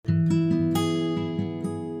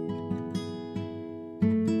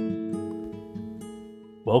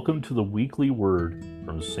Welcome to the weekly word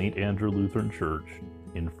from St. Andrew Lutheran Church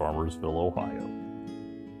in Farmersville, Ohio.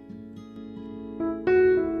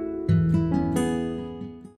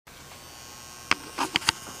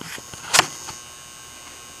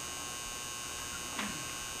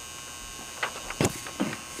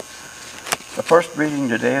 The first reading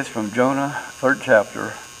today is from Jonah, 3rd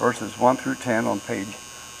chapter, verses 1 through 10 on page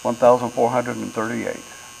 1438.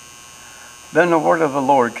 Then the word of the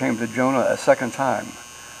Lord came to Jonah a second time.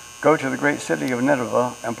 Go to the great city of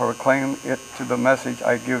Nineveh and proclaim it to the message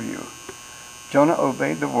I give you. Jonah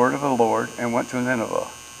obeyed the word of the Lord and went to Nineveh.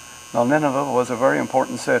 Now Nineveh was a very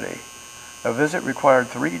important city. A visit required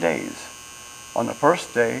 3 days. On the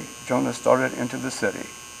first day, Jonah started into the city.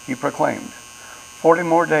 He proclaimed, 40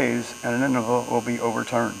 more days and Nineveh will be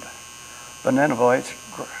overturned. The Ninevites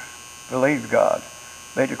believed God.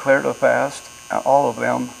 They declared a fast, and all of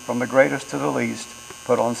them, from the greatest to the least,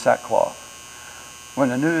 put on sackcloth. When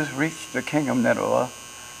the news reached the king of Nineveh,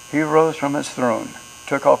 he rose from his throne,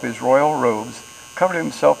 took off his royal robes, covered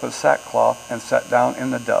himself with sackcloth, and sat down in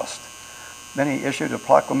the dust. Then he issued a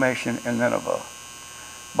proclamation in Nineveh.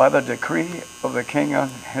 By the decree of the king and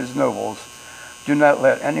his nobles, do not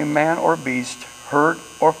let any man or beast, herd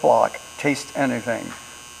or flock taste anything.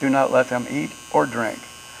 Do not let them eat or drink,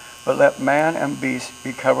 but let man and beast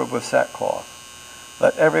be covered with sackcloth.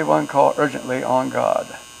 Let everyone call urgently on God.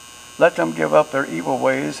 Let them give up their evil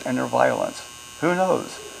ways and their violence. Who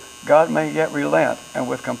knows? God may yet relent and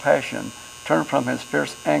with compassion turn from his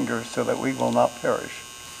fierce anger so that we will not perish.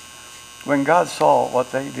 When God saw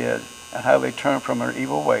what they did and how they turned from their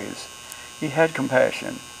evil ways, he had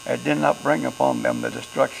compassion and did not bring upon them the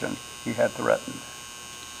destruction he had threatened.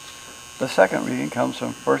 The second reading comes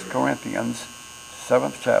from 1 Corinthians,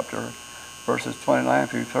 7th chapter, verses 29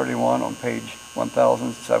 through 31 on page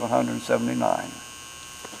 1779.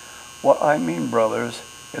 What I mean, brothers,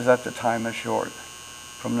 is that the time is short.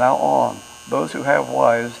 From now on, those who have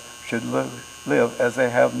wives should live as they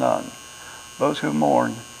have none. Those who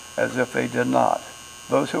mourn as if they did not.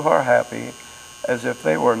 Those who are happy as if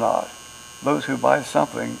they were not. Those who buy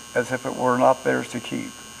something as if it were not theirs to keep.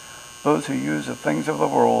 Those who use the things of the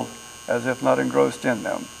world as if not engrossed in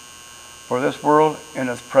them. For this world in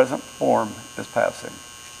its present form is passing.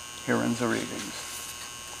 Here ends the readings.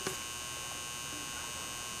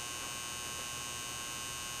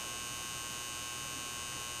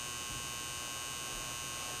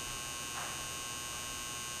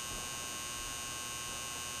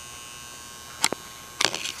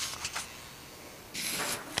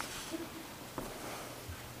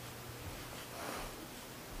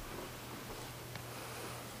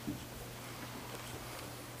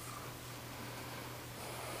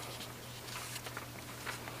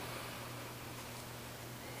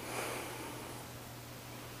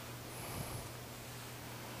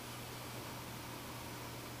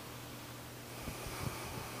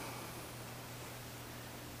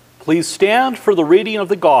 Please stand for the reading of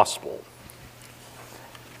the Gospel.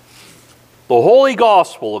 The Holy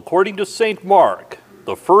Gospel according to St. Mark,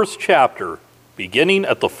 the 1st chapter, beginning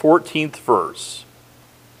at the 14th verse.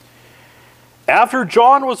 After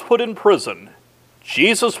John was put in prison,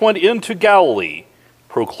 Jesus went into Galilee,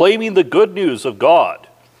 proclaiming the good news of God.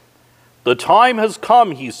 The time has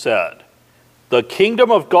come, he said. The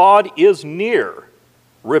kingdom of God is near.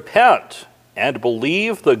 Repent and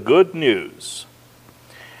believe the good news.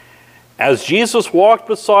 As Jesus walked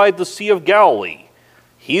beside the Sea of Galilee,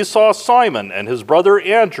 he saw Simon and his brother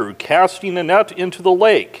Andrew casting a net into the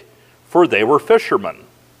lake, for they were fishermen.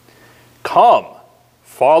 Come,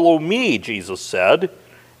 follow me, Jesus said,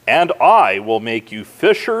 and I will make you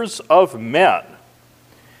fishers of men.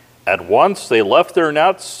 At once they left their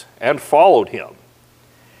nets and followed him.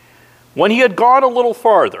 When he had gone a little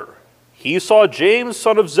farther, he saw James,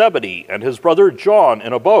 son of Zebedee, and his brother John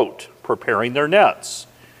in a boat, preparing their nets.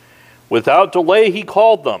 Without delay he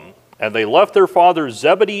called them, and they left their father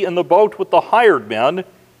Zebedee in the boat with the hired men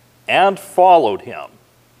and followed him.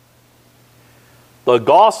 The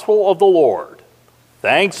Gospel of the Lord.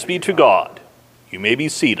 Thanks be to God. You may be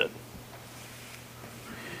seated.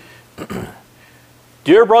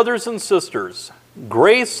 Dear brothers and sisters,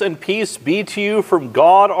 grace and peace be to you from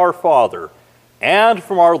God our Father and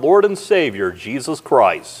from our Lord and Savior, Jesus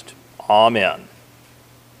Christ. Amen.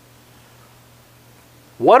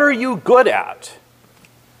 What are you good at?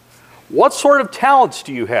 What sort of talents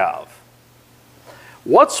do you have?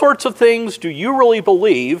 What sorts of things do you really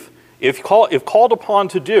believe, if called upon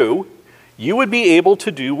to do, you would be able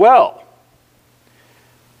to do well?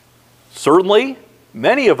 Certainly,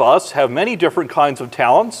 many of us have many different kinds of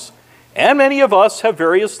talents, and many of us have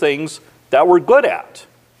various things that we're good at.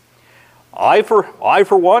 I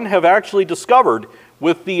for one have actually discovered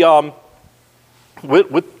with the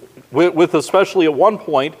with especially at one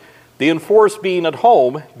point the enforced being at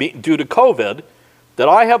home due to COVID, that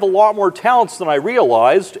I have a lot more talents than I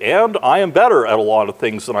realized, and I am better at a lot of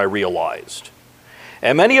things than I realized.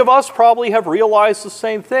 And many of us probably have realized the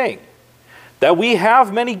same thing, that we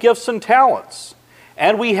have many gifts and talents,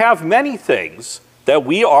 and we have many things that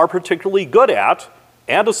we are particularly good at,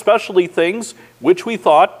 and especially things which we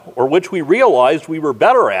thought, or which we realized we were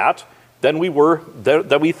better at than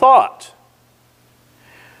we thought.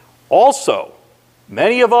 Also,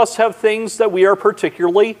 many of us have things that we are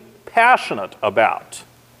particularly passionate about.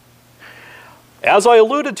 As I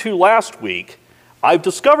alluded to last week, I've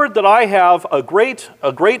discovered that I have a great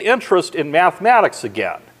interest in mathematics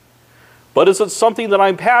again. But is it something that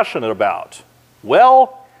I'm passionate about?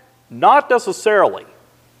 Well, not necessarily.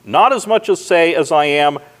 Not as much as, say, as I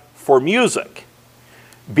am for music.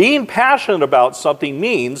 Being passionate about something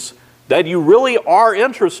means that you really are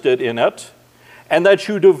interested in it, and that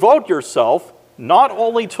you devote yourself not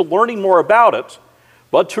only to learning more about it,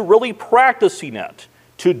 but to really practicing it,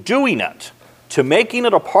 to doing it, to making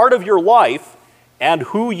it a part of your life and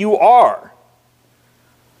who you are.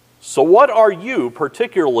 So what are you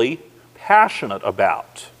particularly passionate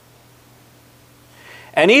about?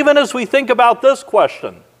 And even as we think about this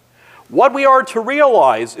question, what we are to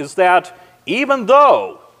realize is that even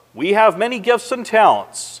though we have many gifts and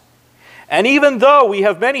talents, and even though we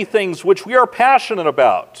have many things which we are passionate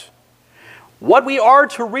about, what we are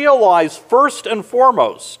to realize first and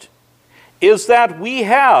foremost is that we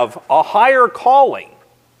have a higher calling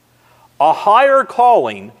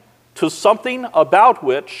to something about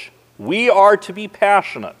which we are to be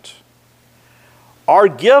passionate. Our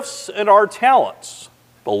gifts and our talents,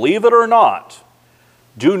 believe it or not,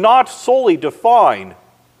 do not solely define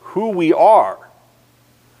who we are.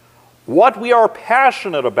 What we are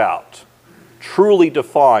passionate about truly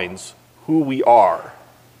defines who we are.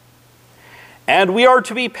 And we are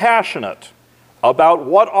to be passionate about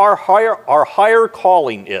what our higher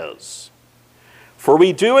calling is. For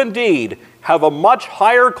we do indeed have a much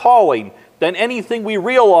higher calling than anything we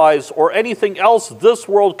realize or anything else this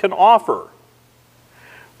world can offer.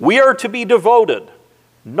 We are to be devoted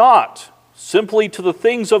not simply to the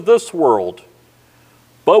things of this world,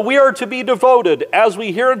 but we are to be devoted, as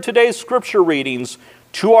we hear in today's scripture readings,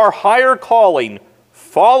 to our higher calling,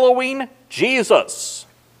 following Jesus.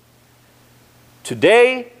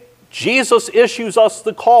 Today, Jesus issues us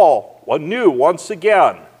the call anew once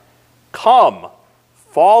again. Come,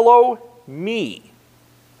 follow me.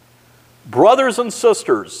 Brothers and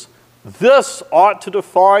sisters, this ought to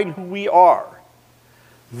define who we are.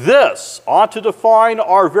 This ought to define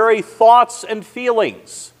our very thoughts and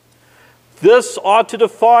feelings. This ought to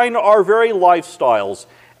define our very lifestyles.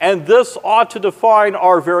 And this ought to define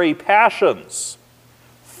our very passions.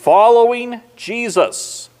 Following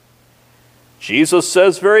Jesus. Jesus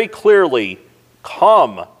says very clearly,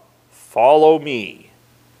 come, follow me.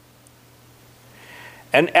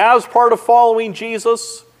 And as part of following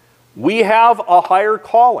Jesus, we have a higher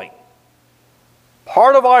calling.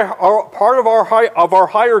 Part of our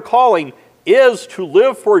higher calling is to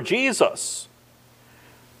live for Jesus.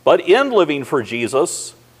 But in living for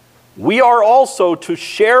Jesus, we are also to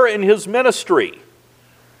share in his ministry.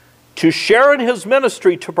 To share in his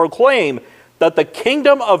ministry to proclaim that the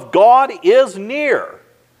kingdom of God is near.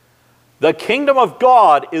 The kingdom of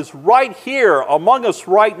God is right here among us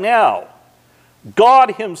right now.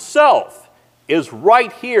 God himself is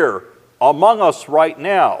right here among us right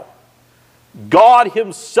now. God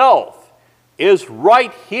himself is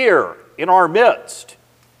right here in our midst.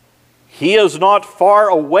 He is not far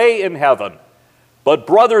away in heaven, but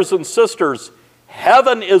brothers and sisters,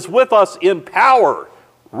 heaven is with us in power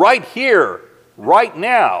right here, right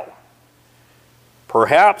now.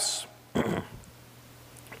 Perhaps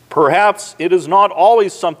it is not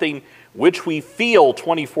always something which we feel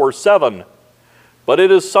 24/7, but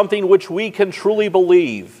it is something which we can truly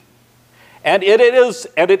believe. And it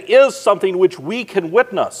is something which we can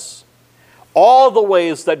witness. All the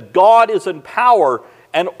ways that God is in power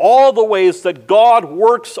and all the ways that God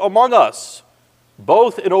works among us,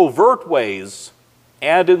 both in overt ways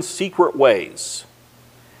and in secret ways.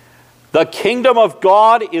 The kingdom of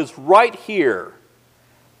God is right here,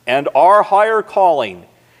 and our higher calling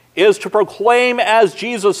is to proclaim, as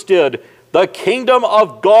Jesus did, the kingdom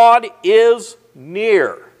of God is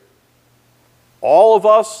near. All of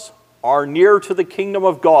us are near to the kingdom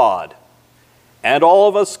of God, and all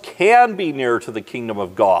of us can be near to the kingdom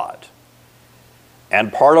of God.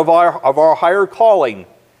 And part of our higher calling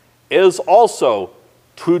is also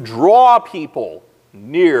to draw people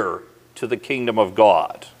near to the kingdom of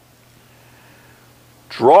God.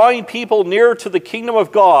 Drawing people near to the kingdom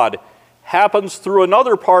of God happens through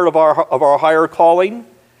another part of our higher calling,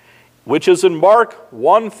 which is in Mark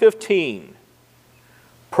 1:15,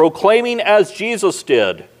 proclaiming as Jesus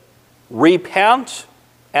did, repent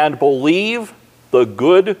and believe the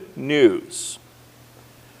good news.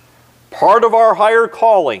 Part of our higher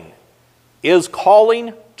calling is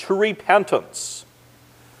calling to repentance,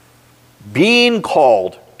 being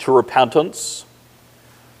called to repentance,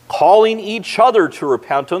 calling each other to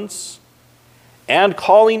repentance, and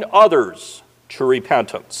calling others to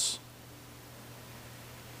repentance.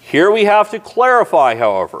 Here we have to clarify,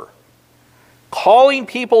 however, calling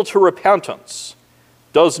people to repentance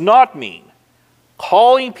does not mean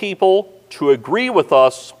calling people to agree with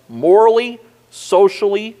us morally,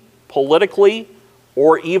 socially, politically,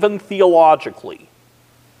 or even theologically.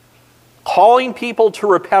 Calling people to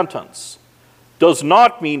repentance does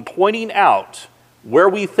not mean pointing out where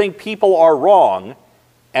we think people are wrong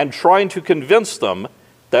and trying to convince them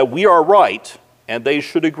that we are right and they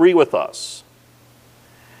should agree with us.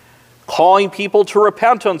 Calling people to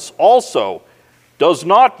repentance also does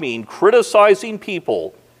not mean criticizing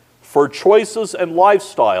people for choices and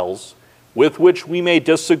lifestyles with which we may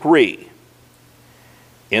disagree.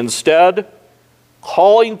 Instead,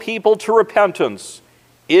 calling people to repentance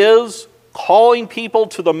is calling people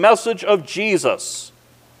to the message of Jesus.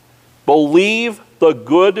 Believe the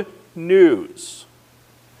good news.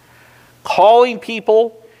 Calling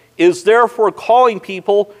people is therefore calling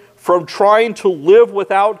people from trying to live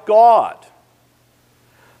without God.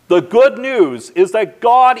 The good news is that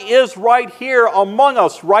God is right here among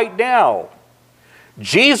us right now.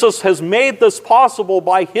 Jesus has made this possible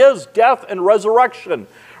by his death and resurrection,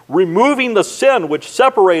 removing the sin which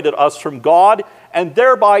separated us from God and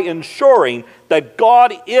thereby ensuring that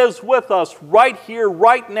God is with us right here,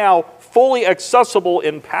 right now, fully accessible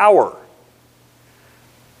in power.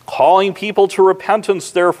 Calling people to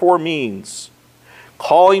repentance, therefore, means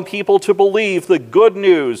calling people to believe the good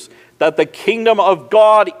news that the kingdom of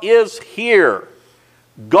God is here.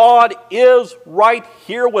 God is right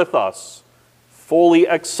here with us, fully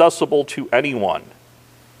accessible to anyone.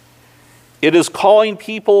 It is calling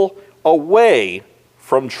people away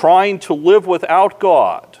from trying to live without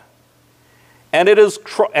God. And it is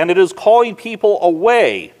calling people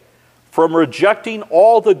away from rejecting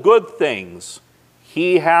all the good things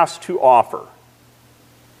he has to offer.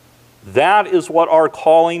 That is what our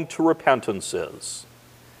calling to repentance is.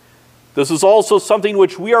 This is also something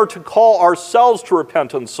which we are to call ourselves to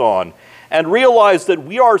repentance on, and realize that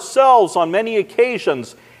we ourselves on many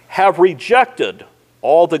occasions have rejected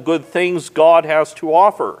all the good things God has to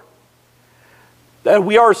offer. That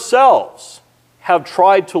we ourselves have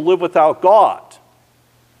tried to live without God,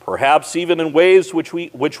 perhaps even in ways which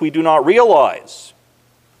we do not realize.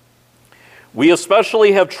 We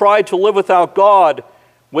especially have tried to live without God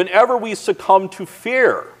whenever we succumb to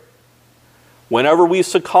fear, whenever we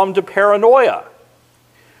succumb to paranoia,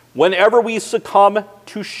 whenever we succumb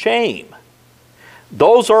to shame.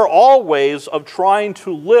 Those are all ways of trying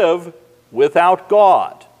to live without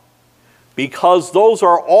God, because those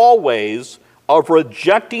are all ways of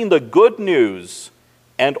rejecting the good news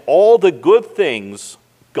and all the good things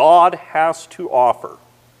God has to offer.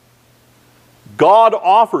 God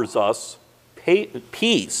offers us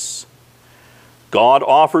peace. God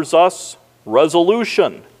offers us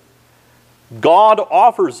resolution. God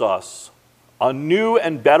offers us a new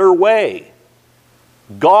and better way.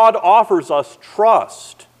 God offers us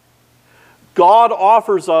trust. God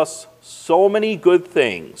offers us so many good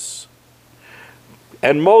things.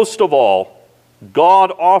 And most of all,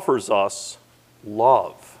 God offers us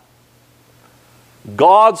love.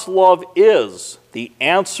 God's love is the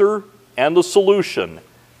answer and the solution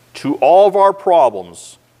to all of our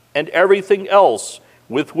problems and everything else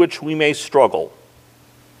with which we may struggle.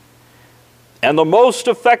 And the most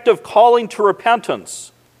effective calling to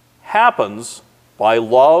repentance happens by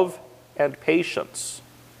love and patience.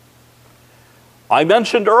 I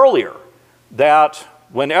mentioned earlier that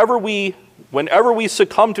whenever we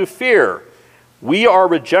succumb to fear, we are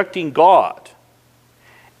rejecting God.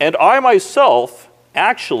 And I myself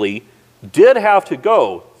actually did have to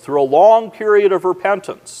go through a long period of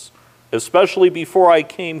repentance, especially before I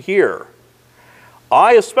came here.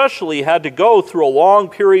 I especially had to go through a long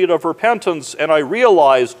period of repentance, and I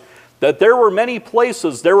realized that there were many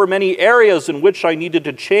places, there were many areas in which I needed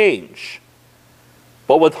to change.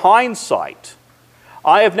 But with hindsight,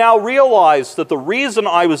 I have now realized that the reason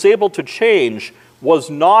I was able to change was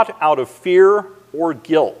not out of fear or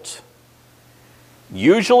guilt.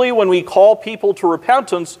 Usually when we call people to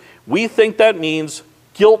repentance, we think that means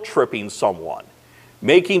guilt-tripping someone,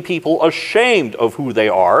 making people ashamed of who they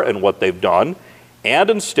are and what they've done, and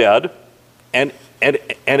instead, and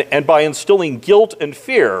by instilling guilt and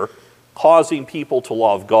fear, causing people to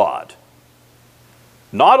love God.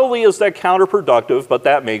 Not only is that counterproductive, but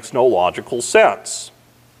that makes no logical sense.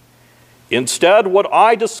 Instead, what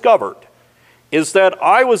I discovered is that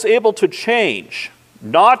I was able to change,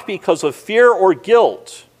 not because of fear or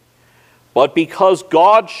guilt, but because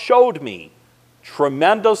God showed me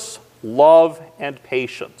tremendous love and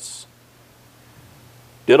patience.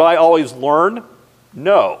 Did I always learn?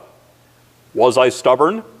 No. Was I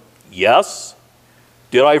stubborn? Yes.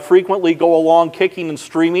 Did I frequently go along kicking and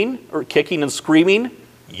screaming?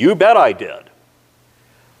 You bet I did.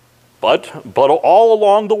 But all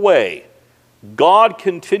along the way, God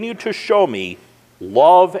continued to show me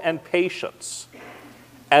love and patience.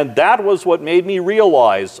 And that was what made me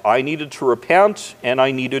realize I needed to repent and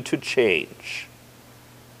I needed to change.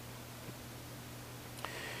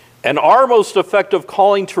 And our most effective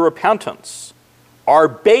calling to repentance, our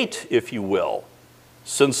bait, if you will,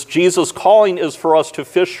 since Jesus' calling is for us to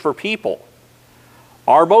fish for people,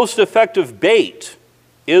 our most effective bait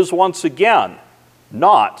is once again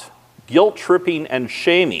not guilt-tripping and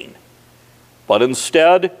shaming, but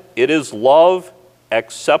instead it is love,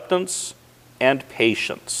 acceptance, and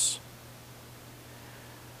patience.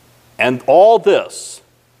 And all this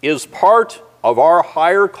is part of our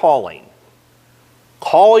higher calling,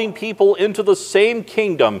 calling people into the same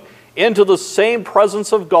kingdom, into the same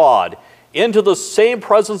presence of God, into the same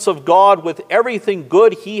presence of God with everything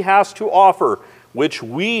good He has to offer, which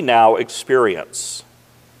we now experience.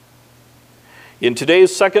 In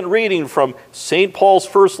today's second reading from St. Paul's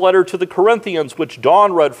first letter to the Corinthians, which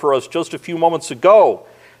Don read for us just a few moments ago,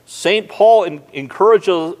 St. Paul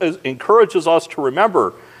encourages us to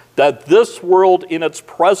remember that this world in its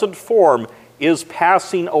present form is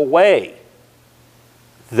passing away.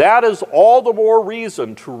 That is all the more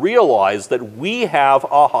reason to realize that we have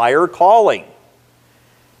a higher calling.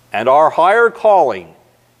 And our higher calling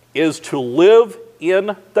is to live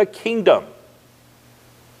in the kingdom.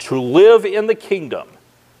 To live in the kingdom.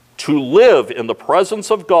 To live in the presence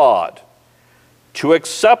of God. To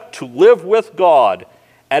live with God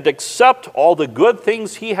and accept all the good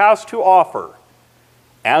things He has to offer.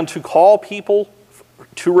 And to call people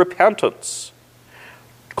to repentance.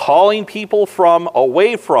 Calling people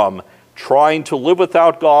away from trying to live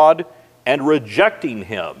without God and rejecting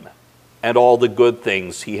Him and all the good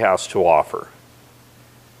things He has to offer.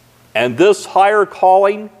 And this higher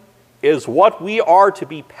calling is what we are to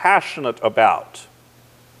be passionate about.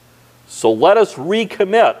 So let us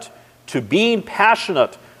recommit to being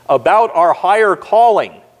passionate about our higher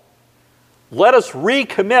calling. Let us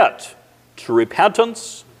recommit to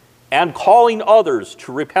repentance and calling others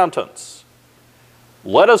to repentance.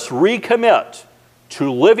 Let us recommit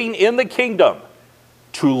to living in the kingdom,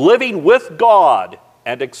 to living with God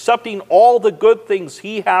and accepting all the good things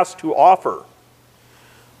He has to offer.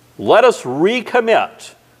 Let us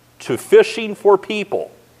recommit to fishing for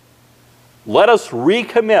people. Let us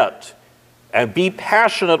recommit and be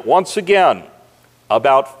passionate once again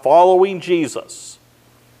about following Jesus.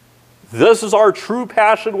 This is our true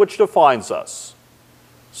passion which defines us.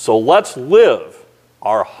 So let's live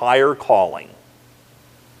our higher calling.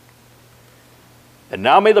 And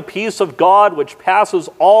now may the peace of God, which passes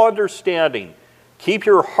all understanding, keep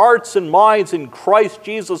your hearts and minds in Christ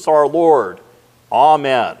Jesus our Lord.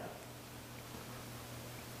 Amen.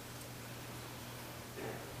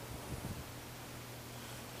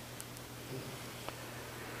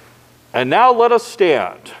 And now let us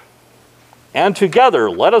stand, and together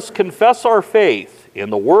let us confess our faith in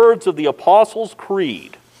the words of the Apostles'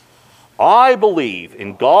 Creed. I believe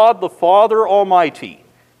in God the Father Almighty,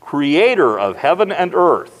 Creator of heaven and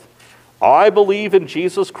earth. I believe in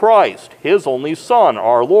Jesus Christ, His only Son,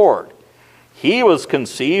 our Lord. He was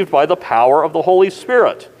conceived by the power of the Holy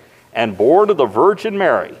Spirit and born of the Virgin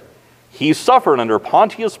Mary. He suffered under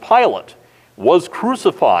Pontius Pilate, was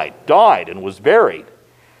crucified, died, and was buried.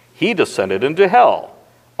 He descended into hell.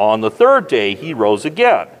 On the third day he rose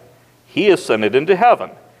again. He ascended into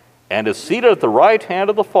heaven and is seated at the right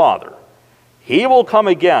hand of the Father. He will come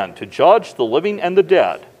again to judge the living and the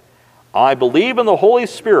dead. I believe in the Holy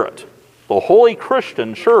Spirit, the holy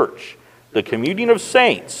Christian church, the communion of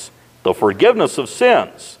saints, the forgiveness of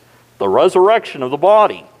sins, the resurrection of the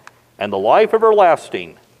body, and the life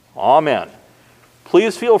everlasting. Amen.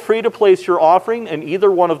 Please feel free to place your offering in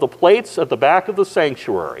either one of the plates at the back of the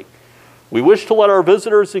sanctuary. We wish to let our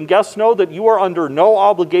visitors and guests know that you are under no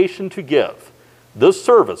obligation to give. This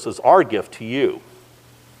service is our gift to you.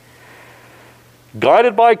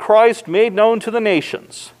 Guided by Christ made known to the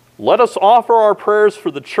nations, let us offer our prayers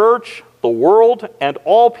for the church, the world, and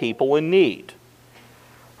all people in need.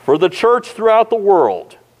 For the church throughout the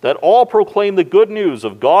world, that all proclaim the good news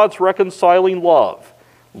of God's reconciling love.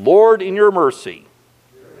 Lord, in your mercy.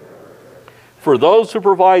 For those who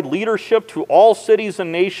provide leadership to all cities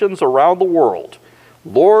and nations around the world,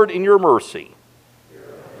 Lord, in your mercy.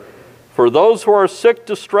 For those who are sick,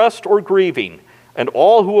 distressed, or grieving, and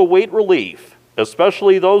all who await relief,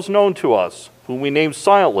 especially those known to us, whom we name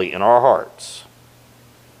silently in our hearts.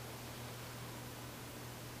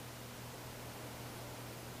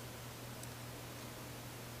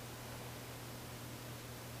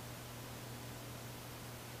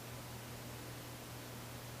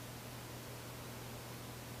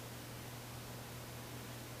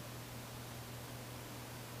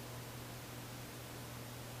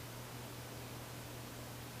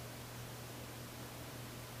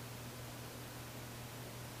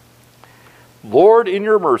 Lord, in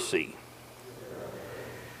your mercy.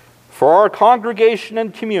 For our congregation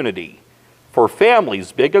and community, for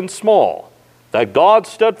families big and small, that God's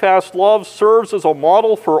steadfast love serves as a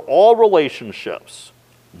model for all relationships.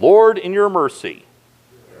 Lord, in your mercy.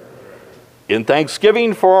 In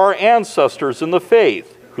thanksgiving for our ancestors in the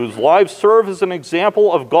faith, whose lives serve as an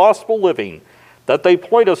example of gospel living, that they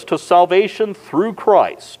point us to salvation through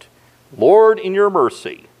Christ. Lord, in your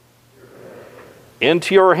mercy.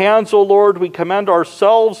 Into your hands, O Lord, we commend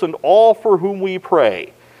ourselves and all for whom we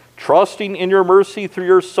pray, trusting in your mercy through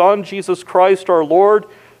your Son, Jesus Christ our Lord,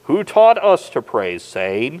 who taught us to pray,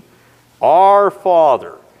 saying, Our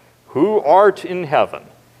Father, who art in heaven,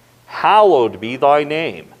 hallowed be thy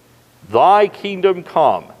name. Thy kingdom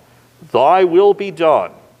come, thy will be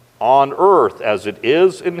done, on earth as it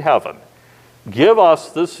is in heaven. Give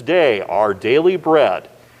us this day our daily bread,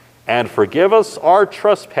 and forgive us our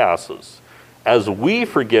trespasses, as we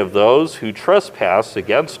forgive those who trespass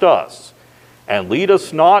against us. And lead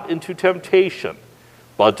us not into temptation,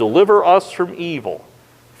 but deliver us from evil.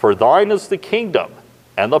 For thine is the kingdom,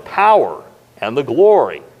 and the power, and the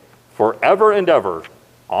glory, forever and ever.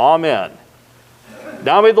 Amen.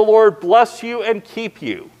 Now may the Lord bless you and keep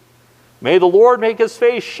you. May the Lord make his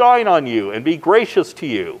face shine on you and be gracious to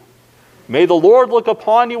you. May the Lord look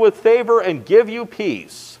upon you with favor and give you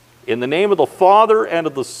peace. In the name of the Father, and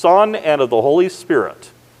of the Son, and of the Holy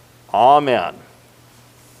Spirit. Amen.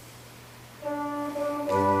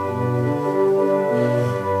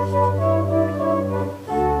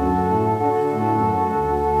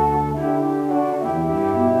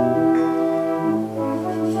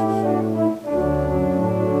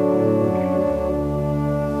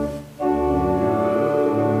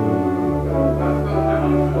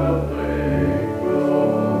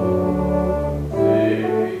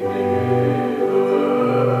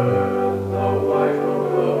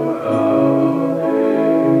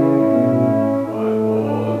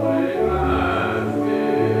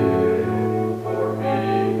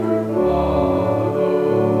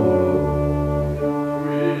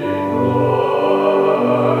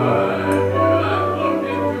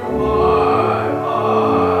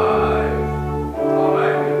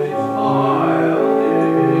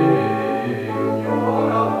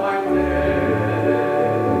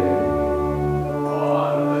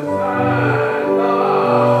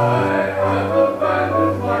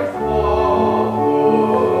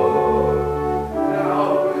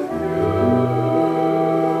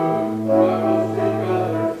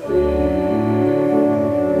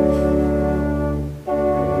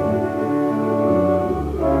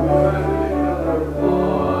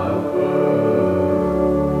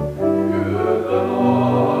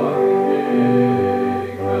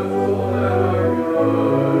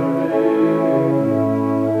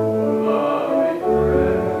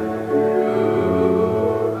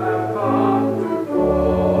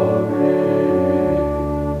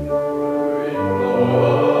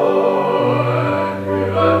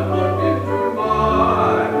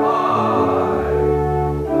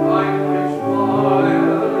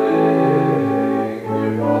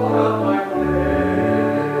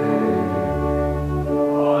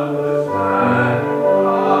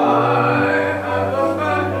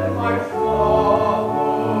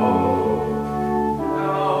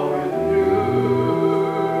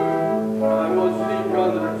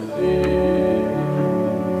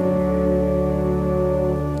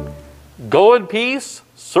 Go in peace,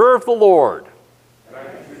 serve the Lord.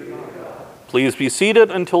 Please be seated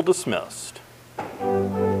until dismissed.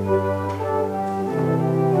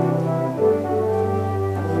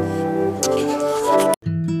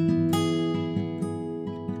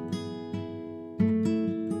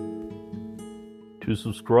 To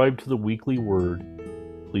subscribe to the Weekly Word,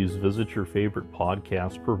 please visit your favorite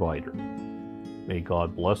podcast provider. May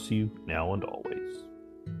God bless you now and always.